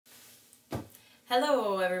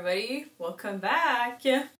Hello everybody, welcome back!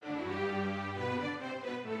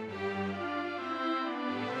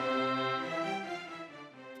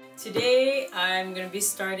 Today I'm going to be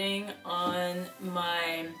starting on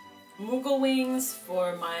my Moogle wings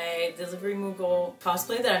for my Delivery Moogle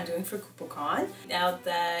cosplay that I'm doing for CupoCon. Now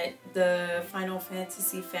that the Final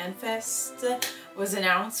Fantasy Fan Fest was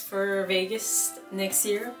announced for Vegas next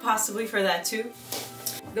year, possibly for that too.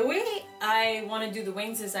 The way I want to do the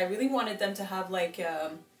wings is I really wanted them to have like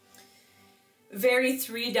a very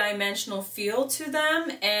three-dimensional feel to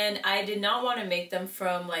them, and I did not want to make them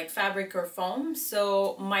from like fabric or foam.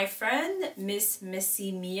 So my friend Miss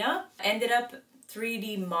Missy Mia ended up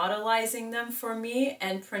 3D modelizing them for me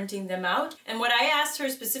and printing them out. And what I asked her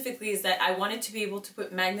specifically is that I wanted to be able to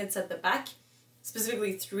put magnets at the back,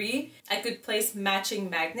 specifically 3. I could place matching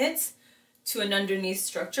magnets to an underneath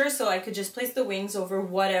structure, so I could just place the wings over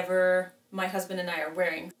whatever my husband and I are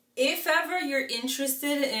wearing. If ever you're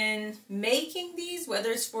interested in making these, whether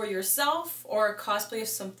it's for yourself or a cosplay of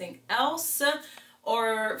something else,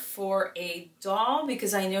 or for a doll,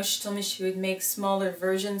 because I know she told me she would make smaller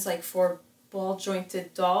versions like for ball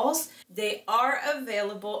jointed dolls, they are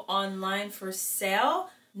available online for sale.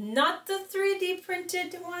 Not the 3D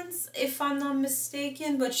printed ones, if I'm not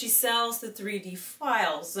mistaken, but she sells the 3D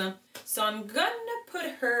files. So I'm gonna put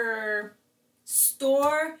her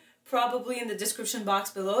store probably in the description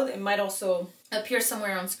box below. It might also appear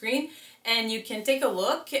somewhere on screen, and you can take a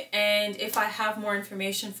look, and if I have more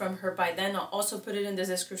information from her by then, I'll also put it in the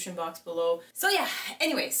description box below. So yeah,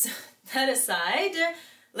 anyways, that aside,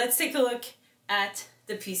 let's take a look at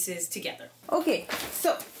the pieces together. Okay,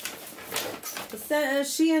 so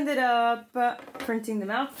she ended up printing them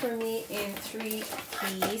out for me in 3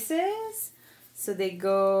 pieces. So they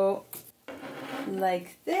go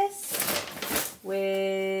like this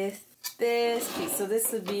with this piece. So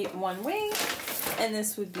this would be one wing and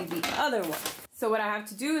this would be the other one. So what I have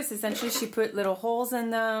to do is essentially she put little holes in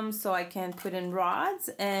them so I can put in rods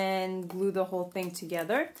and glue the whole thing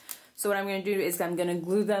together. So what I'm going to do is I'm going to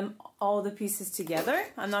glue them, all the pieces together.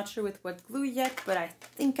 I'm not sure with what glue yet, but I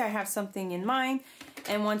think I have something in mind.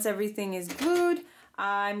 And once everything is glued,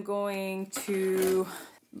 I'm going to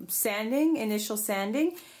initial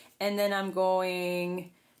sanding, and then I'm going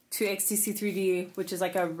to XTC 3D, which is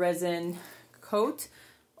like a resin coat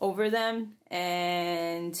over them,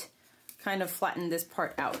 and kind of flatten this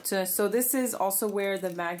part out. So this is also where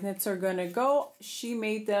the magnets are gonna go. She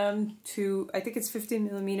made them to, I think it's 15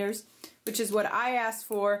 millimeters, which is what I asked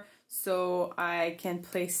for, so I can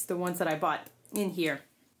place the ones that I bought in here.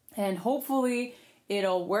 And hopefully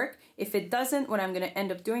it'll work. If it doesn't, what I'm gonna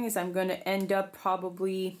end up doing is I'm gonna end up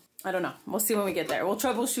probably, I don't know, we'll see when we get there. We'll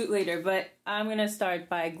troubleshoot later, but I'm gonna start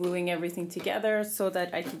by gluing everything together so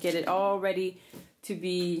that I can get it all ready to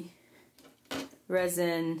be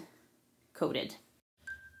resin coated.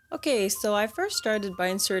 Okay, so I first started by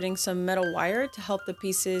inserting some metal wire to help the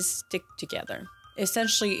pieces stick together.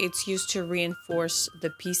 Essentially, it's used to reinforce the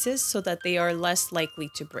pieces so that they are less likely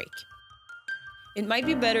to break. It might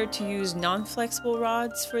be better to use non-flexible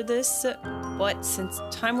rods for this, but since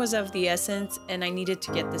time was of the essence and I needed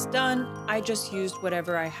to get this done, I just used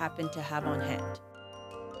whatever I happened to have on hand.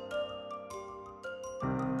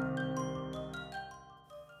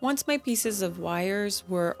 Once my pieces of wires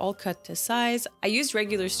were all cut to size, I used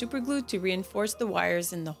regular super glue to reinforce the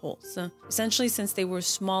wires in the holes. Essentially, since they were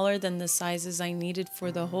smaller than the sizes I needed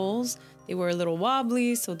for the holes, they were a little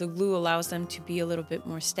wobbly, so the glue allows them to be a little bit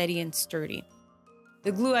more steady and sturdy.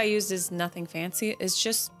 The glue I used is nothing fancy, it's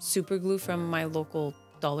just super glue from my local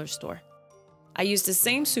dollar store. I used the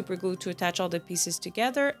same super glue to attach all the pieces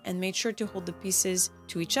together and made sure to hold the pieces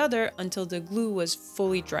to each other until the glue was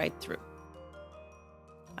fully dried through.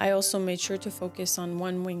 I also made sure to focus on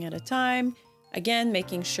one wing at a time, again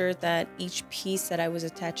making sure that each piece that I was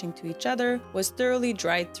attaching to each other was thoroughly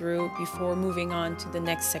dried through before moving on to the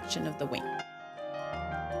next section of the wing.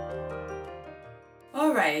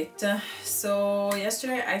 Alright, so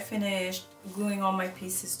yesterday I finished gluing all my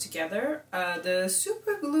pieces together. The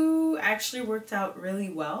super glue actually worked out really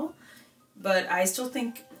well, but I still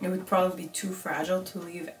think it would probably be too fragile to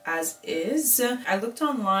leave as is. I looked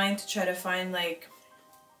online to try to find like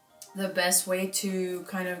the best way to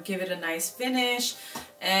kind of give it a nice finish,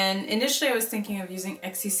 and initially I was thinking of using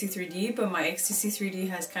XTC 3D, but my XTC 3D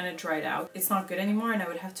has kind of dried out. It's not good anymore and I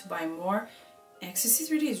would have to buy more. XTC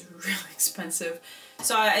 3D is really expensive.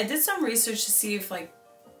 So I did some research to see if like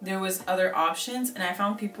there was other options, and I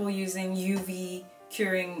found people using UV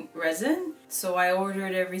curing resin. So I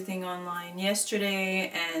ordered everything online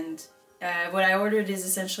yesterday, and what I ordered is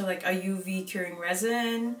essentially like a UV curing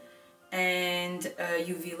resin and a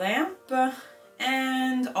UV lamp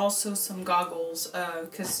and also some goggles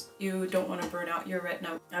because you don't want to burn out your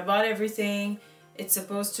retina. I bought everything. It's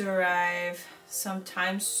supposed to arrive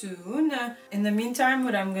sometime soon. In the meantime,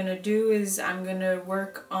 what I'm gonna do is I'm gonna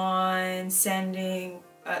work on sanding,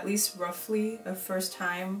 at least roughly a first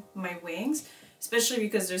time, my wings, especially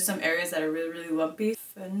because there's some areas that are really lumpy,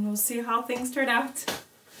 and we'll see how things turn out.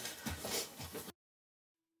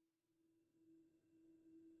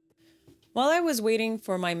 While I was waiting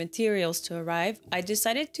for my materials to arrive, I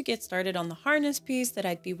decided to get started on the harness piece that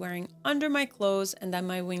I'd be wearing under my clothes and that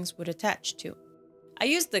my wings would attach to. I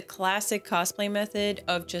used the classic cosplay method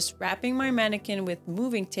of just wrapping my mannequin with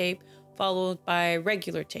moving tape followed by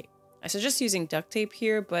regular tape. I suggest using duct tape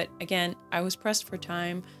here, but again, I was pressed for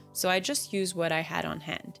time, so I just used what I had on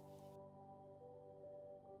hand.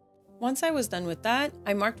 Once I was done with that,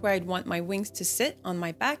 I marked where I'd want my wings to sit on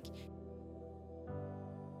my back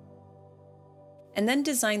and then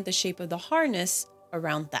designed the shape of the harness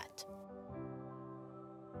around that.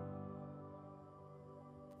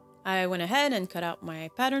 I went ahead and cut out my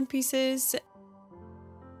pattern pieces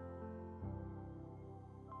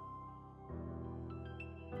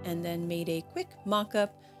and then made a quick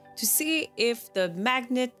mock-up to see if the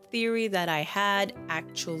magnet theory that I had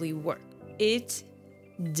actually worked. It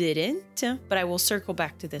didn't, but I will circle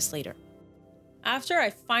back to this later. After I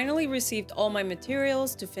finally received all my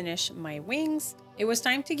materials to finish my wings, it was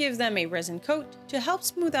time to give them a resin coat to help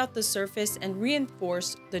smooth out the surface and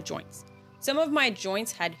reinforce the joints. Some of my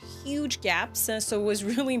joints had huge gaps, so it was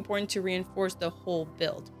really important to reinforce the whole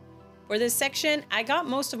build. For this section, I got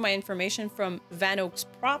most of my information from Van Oaks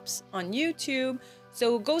Props on YouTube,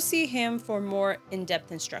 so go see him for more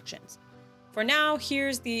in-depth instructions. For now,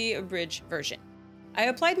 here's the abridged version. I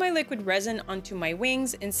applied my liquid resin onto my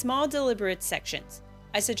wings in small, deliberate sections.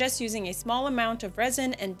 I suggest using a small amount of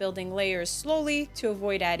resin and building layers slowly to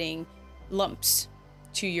avoid adding lumps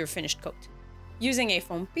to your finished coat. Using a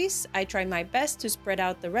foam piece, I tried my best to spread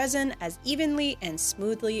out the resin as evenly and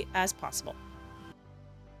smoothly as possible.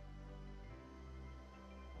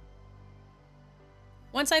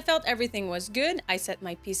 Once I felt everything was good, I set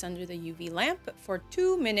my piece under the UV lamp for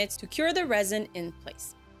 2 minutes to cure the resin in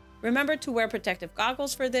place. Remember to wear protective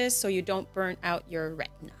goggles for this so you don't burn out your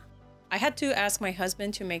retina. I had to ask my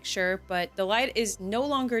husband to make sure, but the light is no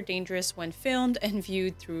longer dangerous when filmed and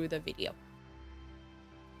viewed through the video.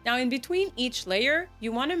 Now in between each layer,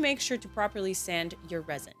 you want to make sure to properly sand your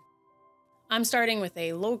resin. I'm starting with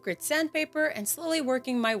a low grit sandpaper and slowly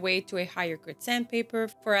working my way to a higher grit sandpaper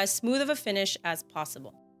for as smooth of a finish as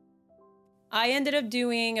possible. I ended up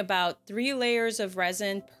doing about 3 layers of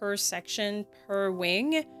resin per section per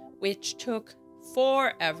wing, which took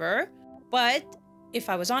forever, but if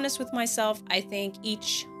I was honest with myself, I think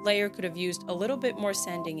each layer could have used a little bit more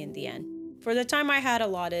sanding in the end. For the time I had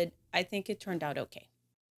allotted, I think it turned out okay.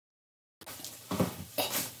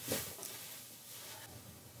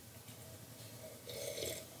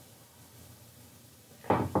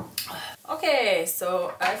 Okay,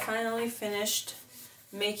 so I finally finished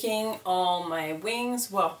making all my wings.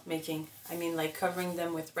 Well, I mean like covering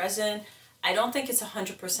them with resin. I don't think it's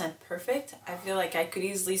 100% perfect. I feel like I could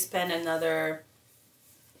easily spend another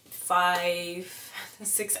 5 to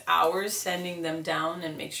 6 hours sanding them down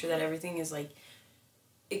and make sure that everything is like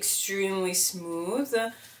extremely smooth.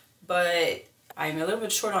 But I'm a little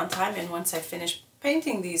bit short on time, and once I finish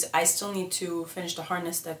painting these, I still need to finish the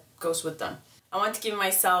harness that goes with them. I want to give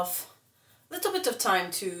myself a little bit of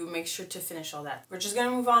time to make sure to finish all that. We're just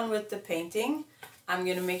gonna move on with the painting. I'm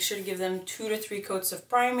gonna make sure to give them 2 to 3 coats of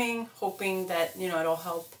priming, hoping that, you know, it'll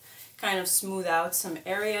help kind of smooth out some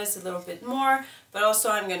areas a little bit more, but also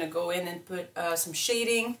I'm gonna go in and put some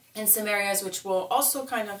shading in some areas, which will also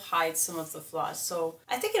kind of hide some of the flaws. So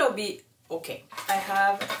I think it'll be okay. I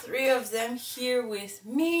have 3 of them here with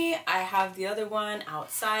me. I have the other one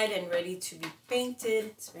outside and ready to be painted.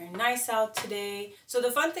 It's very nice out today. So the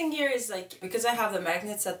fun thing here is, like, because I have the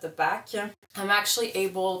magnets at the back, I'm actually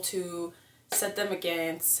able to set them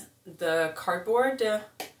against the cardboard,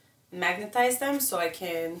 magnetize them, so I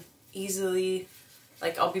can easily,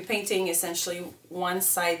 like, I'll be painting essentially one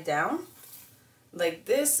side down like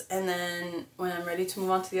this, and then when I'm ready to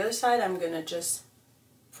move on to the other side, I'm gonna just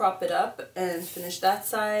prop it up and finish that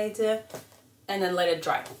side and then let it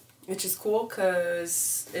dry, which is cool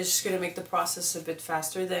because it's just gonna make the process a bit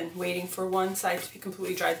faster than waiting for one side to be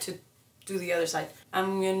completely dry to do the other side.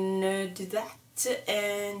 I'm gonna do that,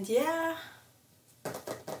 and yeah.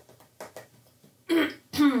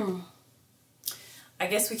 I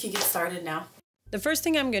guess we can get started now. The first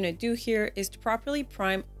thing I'm gonna do here is to properly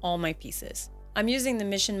prime all my pieces. I'm using the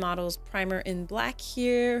Mission Models primer in black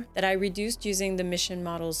here that I reduced using the Mission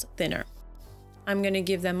Models thinner. I'm going to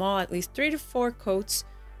give them all at least 3 to 4 coats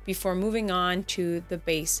before moving on to the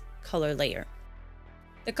base color layer.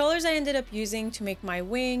 The colors I ended up using to make my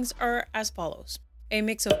wings are as follows. A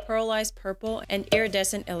mix of pearlized purple and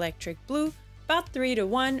iridescent electric blue, about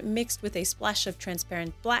 3:1, mixed with a splash of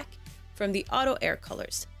transparent black from the Auto Air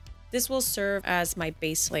colors. This will serve as my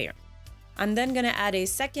base layer. I'm then going to add a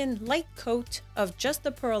second light coat of just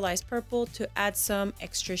the pearlized purple to add some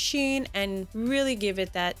extra sheen and really give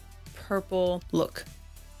it that purple look.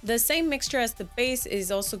 The same mixture as the base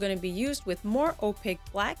is also going to be used with more opaque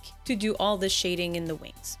black to do all the shading in the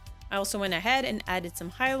wings. I also went ahead and added some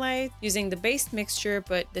highlight using the base mixture,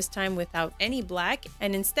 but this time without any black,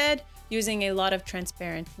 and instead using a lot of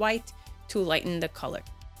transparent white to lighten the color.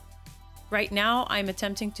 Right now, I'm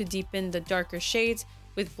attempting to deepen the darker shades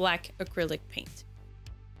with black acrylic paint.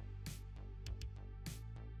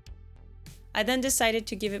 I then decided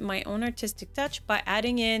to give it my own artistic touch by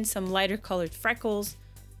adding in some lighter colored freckles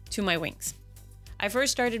to my wings. I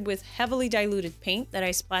first started with heavily diluted paint that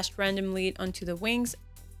I splashed randomly onto the wings,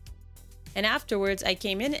 and afterwards I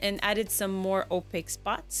came in and added some more opaque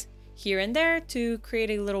spots here and there to create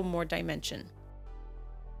a little more dimension.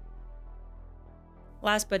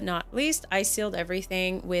 Last but not least, I sealed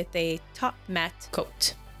everything with a top matte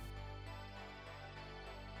coat.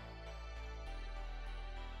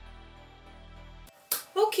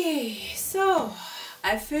 Okay, so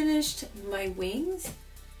I finished my wings,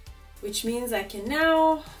 which means I can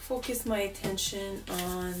now focus my attention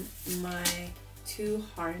on my 2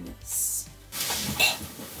 harness.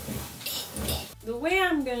 The way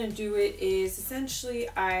I'm gonna do it is essentially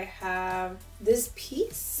I have this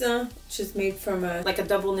piece, which is made from like a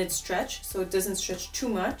double knit stretch, so it doesn't stretch too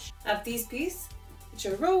much. I have these pieces, which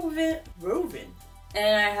are woven,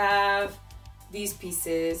 and I have these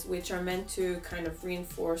pieces, which are meant to kind of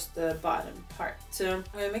reinforce the bottom part. So I'm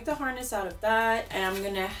gonna make the harness out of that, and I'm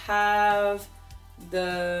gonna have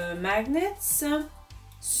the magnets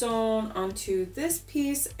sewn onto this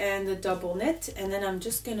piece and the double knit, and then I'm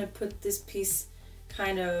just gonna put this piece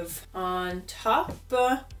kind of on top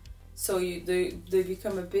so they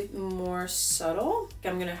become a bit more subtle.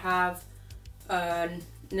 I'm gonna have an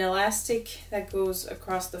elastic that goes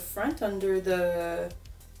across the front under the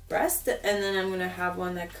breast, and then I'm gonna have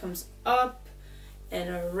one that comes up and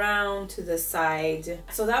around to the side.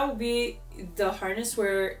 So that will be the harness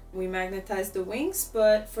where we magnetize the wings,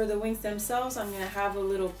 but for the wings themselves, I'm gonna have a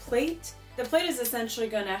little plate. The plate is essentially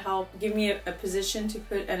gonna help give me a position to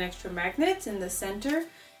put an extra magnet in the center.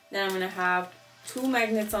 Then I'm gonna have 2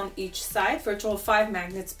 magnets on each side for a total of 5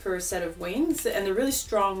 magnets per set of wings, and they're really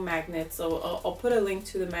strong magnets. So I'll put a link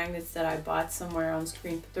to the magnets that I bought somewhere on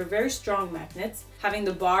screen, but they're very strong magnets. Having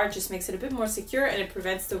the bar just makes it a bit more secure, and it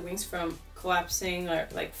prevents the wings from collapsing or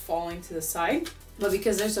like falling to the side. But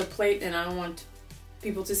because there's a plate and I don't want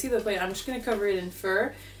people to see the plate, I'm just gonna cover it in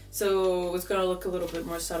fur, so it's gonna look a little bit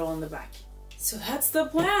more subtle on the back. So that's the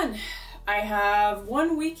plan. I have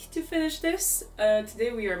 1 week to finish this.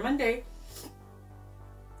 Today we are Monday,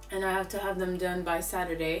 and I have to have them done by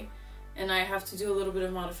Saturday, and I have to do a little bit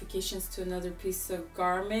of modifications to another piece of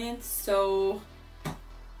garment, so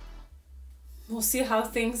we'll see how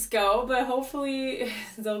things go, but hopefully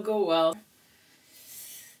they'll go well.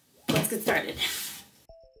 Let's get started.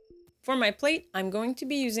 For my plate, I'm going to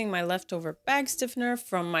be using my leftover bag stiffener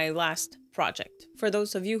from my last project. For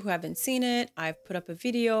those of you who haven't seen it, I've put up a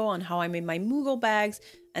video on how I made my Moogle bags,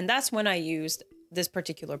 and that's when I used this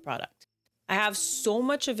particular product. I have so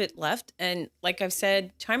much of it left, and like I've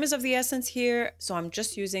said, time is of the essence here, so I'm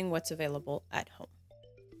just using what's available at home.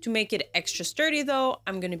 To make it extra sturdy though,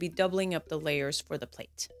 I'm going to be doubling up the layers for the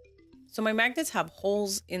plate. So my magnets have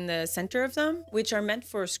holes in the center of them, which are meant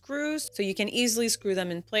for screws, so you can easily screw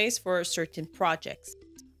them in place for certain projects.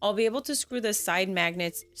 I'll be able to screw the side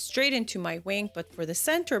magnets straight into my wing, but for the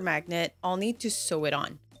center magnet, I'll need to sew it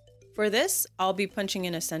on. For this, I'll be punching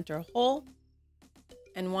in a center hole,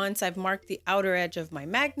 and once I've marked the outer edge of my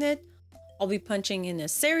magnet, I'll be punching in a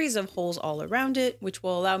series of holes all around it, which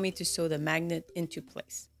will allow me to sew the magnet into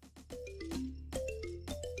place.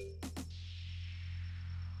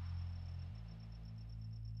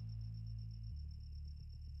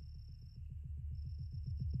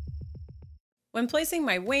 When placing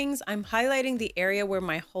my wings, I'm highlighting the area where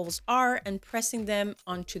my holes are and pressing them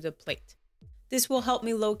onto the plate. This will help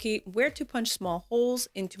me locate where to punch small holes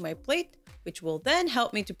into my plate, which will then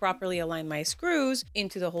help me to properly align my screws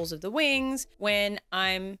into the holes of the wings when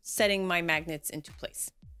I'm setting my magnets into place.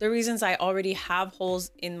 The reasons I already have holes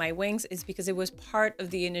in my wings is because it was part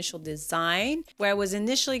of the initial design where I was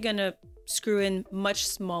initially gonna screw in much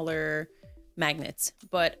smaller magnets,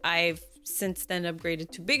 but I've since then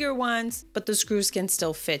upgraded to bigger ones, but the screws can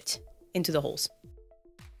still fit into the holes.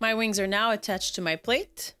 My wings are now attached to my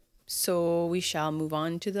plate, so we shall move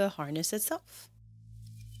on to the harness itself.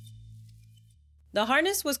 The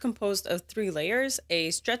harness was composed of 3 layers,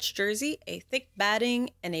 a stretch jersey, a thick batting,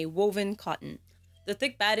 and a woven cotton. The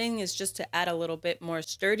thick batting is just to add a little bit more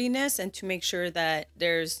sturdiness and to make sure that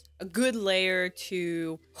there's a good layer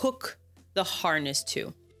to hook the harness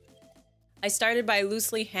to. I started by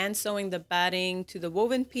loosely hand sewing the batting to the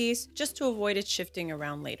woven piece just to avoid it shifting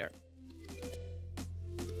around later.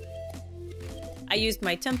 I used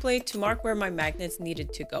my template to mark where my magnets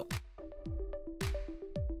needed to go.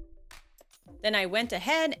 Then I went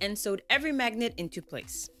ahead and sewed every magnet into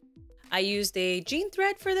place. I used a jean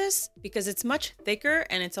thread for this because it's much thicker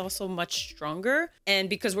and it's also much stronger. And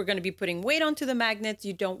because we're going to be putting weight onto the magnets,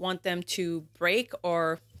 you don't want them to break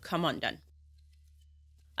or come undone.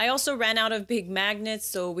 I also ran out of big magnets,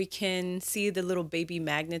 so we can see the little baby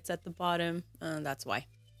magnets at the bottom. That's why.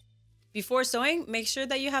 Before sewing, make sure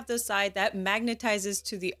that you have the side that magnetizes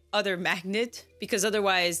to the other magnet, because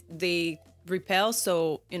otherwise they repel,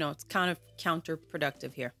 so it's kind of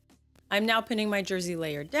counterproductive here. I'm now pinning my jersey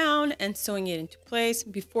layer down and sewing it into place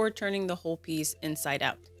before turning the whole piece inside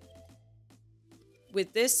out.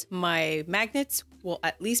 With this, my magnets will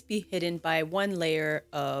at least be hidden by 1 layer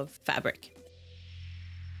of fabric.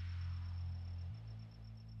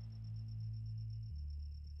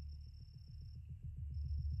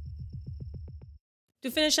 To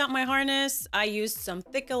finish out my harness, I used some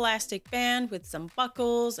thick elastic band with some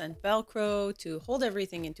buckles and Velcro to hold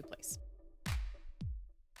everything into place.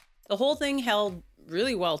 The whole thing held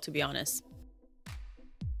really well, to be honest.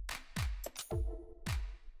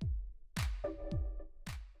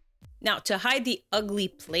 Now, to hide the ugly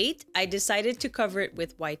plate, I decided to cover it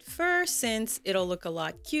with white fur since it'll look a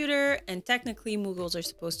lot cuter, and technically Muggles are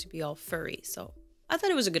supposed to be all furry, so I thought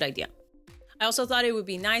it was a good idea. I also thought it would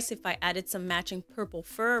be nice if I added some matching purple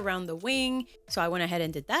fur around the wing. So I went ahead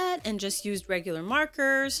and did that and just used regular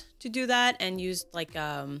markers to do that and used like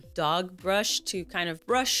a dog brush to kind of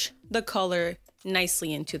brush the color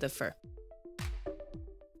nicely into the fur.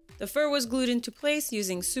 The fur was glued into place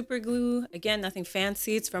using super glue. Again, nothing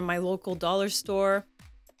fancy. It's from my local dollar store.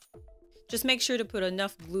 Just make sure to put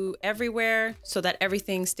enough glue everywhere so that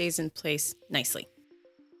everything stays in place nicely.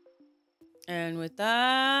 And with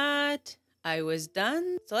that, I was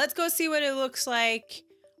done. So let's go see what it looks like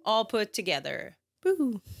all put together.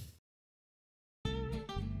 Woo!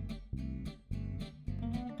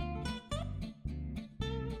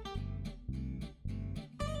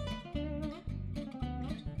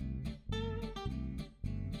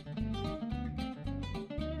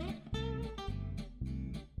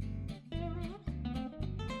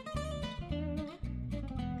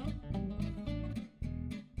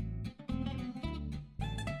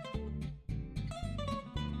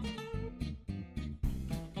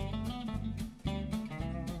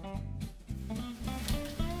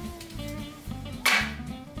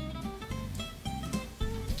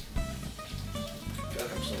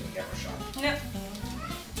 Camera shot. Yep.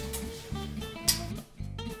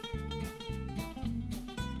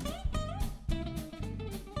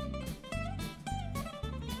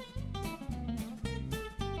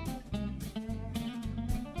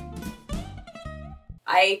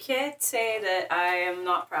 I can't say that I am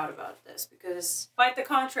not proud about this because, quite the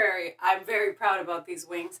contrary, I'm very proud about these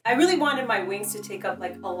wings. I really wanted my wings to take up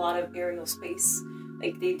like a lot of aerial space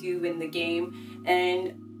like they do in the game,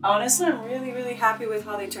 and honestly, I'm really happy with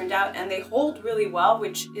how they turned out, and they hold really well,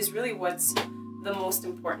 which is really what's the most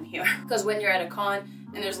important here. Because when you're at a con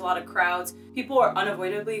and there's a lot of crowds, people are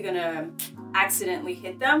unavoidably gonna accidentally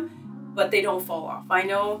hit them, but they don't fall off. I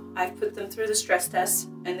know I've put them through the stress test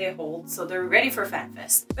and they hold, so they're ready for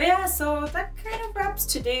FanFest. But yeah, so that kind of wraps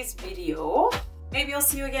today's video. Maybe I'll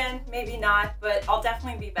see you again, maybe not, but I'll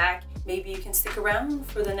definitely be back. Maybe you can stick around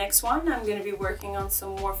for the next one. I'm gonna be working on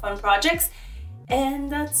some more fun projects.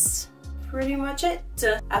 And that's pretty much it.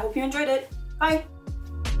 I hope you enjoyed it. Bye.